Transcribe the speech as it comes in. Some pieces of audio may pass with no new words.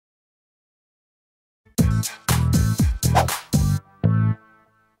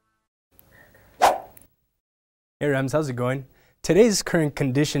Hey Rams, how's it going? Today's current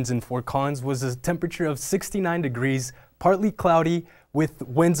conditions in Fort Collins was a temperature of 69 degrees, partly cloudy, with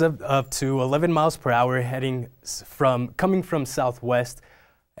winds up to 11 miles per hour coming from southwest,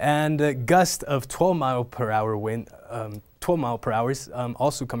 and a gust of 12 mile per hour wind, 12 mile per hours,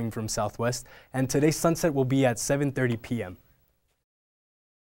 also coming from southwest. And today's sunset will be at 7:30 p.m.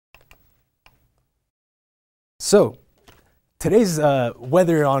 So, today's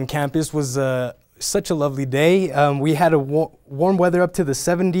weather on campus was such a lovely day. We had a warm weather up to the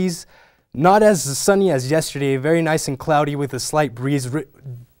 70s, not as sunny as yesterday, very nice and cloudy with a slight breeze.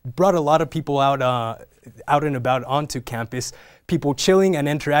 Brought a lot of people out and about onto campus, people chilling and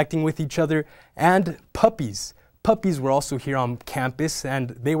interacting with each other, and puppies. Puppies were also here on campus, and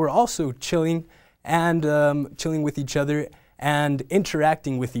they were also chilling and with each other and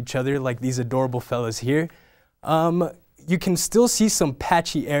interacting with each other like these adorable fellas here. You can still see some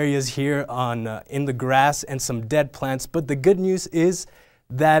patchy areas here in the grass and some dead plants, but the good news is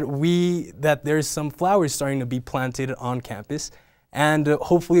that there's some flowers starting to be planted on campus, and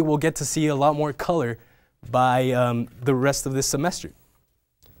hopefully we'll get to see a lot more color by the rest of this semester.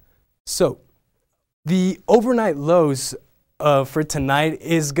 So, the overnight lows for tonight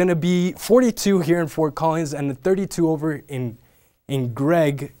is going to be 42 here in Fort Collins and 32 over in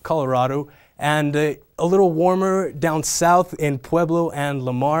Gregg, Colorado, and a little warmer down south in Pueblo and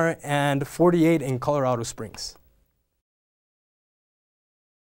Lamar, and 48 in Colorado Springs.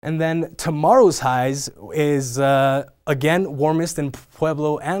 And then tomorrow's highs is, again, warmest in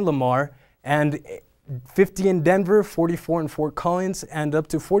Pueblo and Lamar, and 50 in Denver, 44 in Fort Collins, and up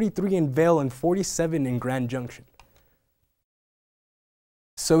to 43 in Vail and 47 in Grand Junction.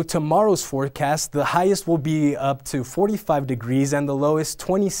 So tomorrow's forecast, the highest will be up to 45 degrees and the lowest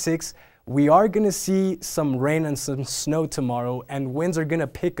 26. We are going to see some rain and some snow tomorrow, and winds are going to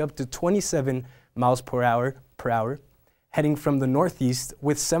pick up to 27 miles per hour, heading from the northeast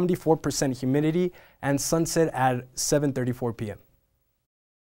with 74% humidity, and sunset at 7:34 p.m.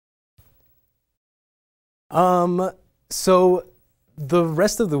 So the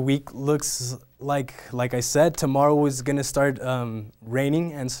rest of the week looks like I said, tomorrow is going to start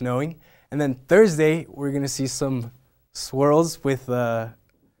raining and snowing, and then Thursday we're going to see some swirls with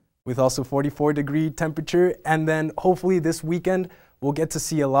also 44-degree temperature, and then hopefully this weekend we'll get to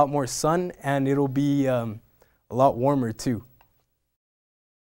see a lot more sun, and it'll be a lot warmer too.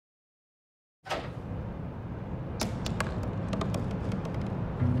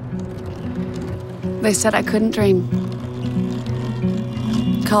 They said I couldn't dream.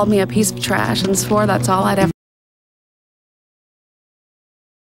 Called me a piece of trash and swore that's all I'd ever